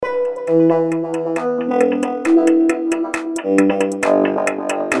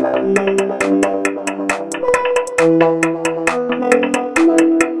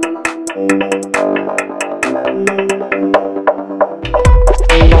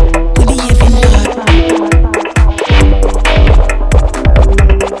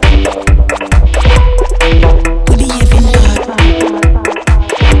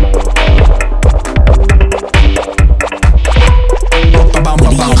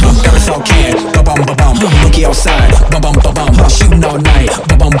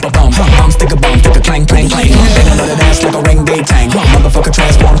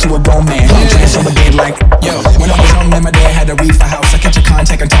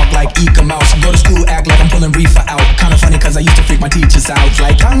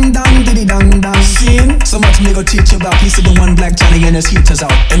Teach about piece of the one black Johnny and his heaters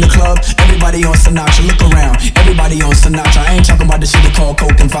out in the club. Everybody on Sinatra, look around. Everybody on Sinatra. I ain't talking about the shit they call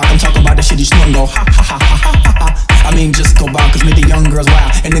coke and vodka. I'm talking about the shit you snort and go ha ha ha ha ha ha. I mean just go bonkers, make the young girls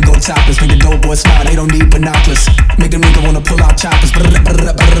wild and then go topless, make the dope boys smile. They don't need binoculars, make them niggas wanna pull out choppers.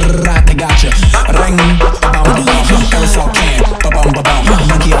 They got you. Ring, ba-bum, Aerosol can, ba-bum,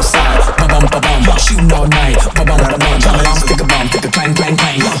 monkey outside, ba-bum, shooting all night, ba-bum, stick a bomb, stick a clang, clang,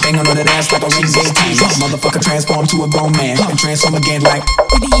 clang. Bang on that ass like a reggae king. Motherfucker transform to a grown man and transform again like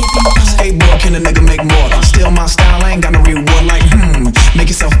skateboard. Can a nigga make more? Still my style, I ain't got no reward like make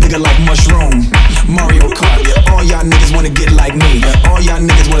yourself bigger like mushroom. Mario Kart. All y'all niggas wanna get like me. All y'all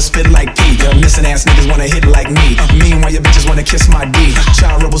niggas wanna spit like P. Missing ass niggas wanna hit like me. Meanwhile your bitches wanna kiss my D.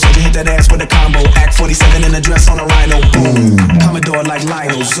 Child rebel soldier hit that ass with a combo. Act 47 in a dress on a rhino. Boom. Commodore like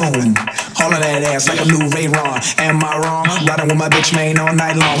Lionel. Zoom. All of that ass like a new Ray-Ron. Am I wrong? Riding with my bitch main all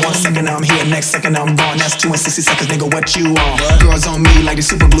night long. 1 second I'm here, next second I'm gone. That's 2 and 60 seconds, nigga, what you on? Girls on me like they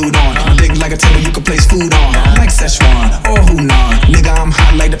super glued on. Big like a table you can place food on. Like Szechuan or Hunan. Nigga, I'm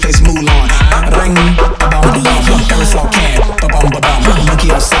hot like the place Mulan. Ring, ba-bum, Aerosol can, ba-bum, monkey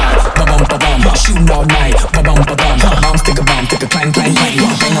outside, ba-bum, shooting all night, ba-bum, stick a clang, clang, clang.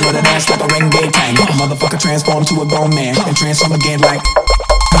 Bang on that ass like a reggae tang. Motherfucker transform to a grown man and transform again like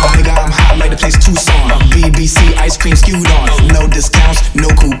nigga, I'm hot like the place Tucson. BBC ice cream skewed on. No discounts, no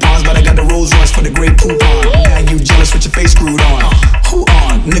coupons, but I got the Rolls Royce for the great poupon. Now you jealous with your face screwed on. Who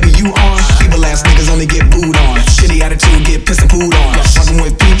on? Nigga, you on? Feeble ass niggas only get booed on. Shitty attitude, get pissed and pooed on. Fucking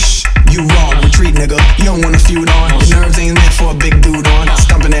with Peach, you wrong. Retreat, nigga, you don't wanna feud on. Your nerves ain't meant for a big dude on.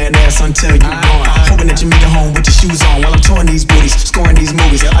 Stomping that ass until you gone. Hoping that you make it home with your shoes on while I'm touring these booties, scoring these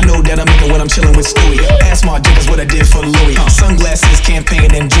movies. I know that I'm making when I'm chilling with Stewie. Ask my dick is what I did for Louis. Sunglasses,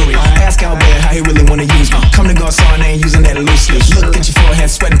 campaign, and jewelry. Ask Albert how he really wanna use me. Come to Garcon, I ain't using that loosely. Look at your forehead,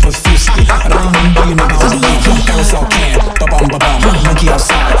 sweating profusely. I don't know you niggas is love. Aerosol can, ba-bum, monkey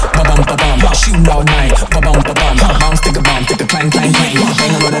outside, ba-bum, shooting all night, ba-bum, stick a clang, clang, clang.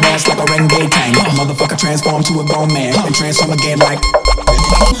 Bang on that ass like a reggae tang. Motherfucker transform to a grown man and transform again like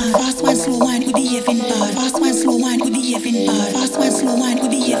fast one, slow one, we behaving bad. Fast one, slow one, we behaving bad. Fast one, slow one, we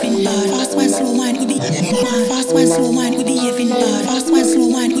behaving bad. Fast one, slow one, we behaving bad. Fast one, slow one, we behaving bad. Fast one, slow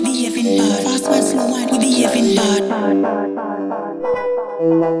one, we behaving bad. Fast one, slow one, we behaving bad.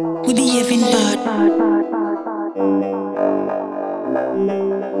 We behaving bad.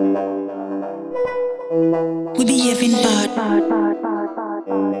 We behaving bad.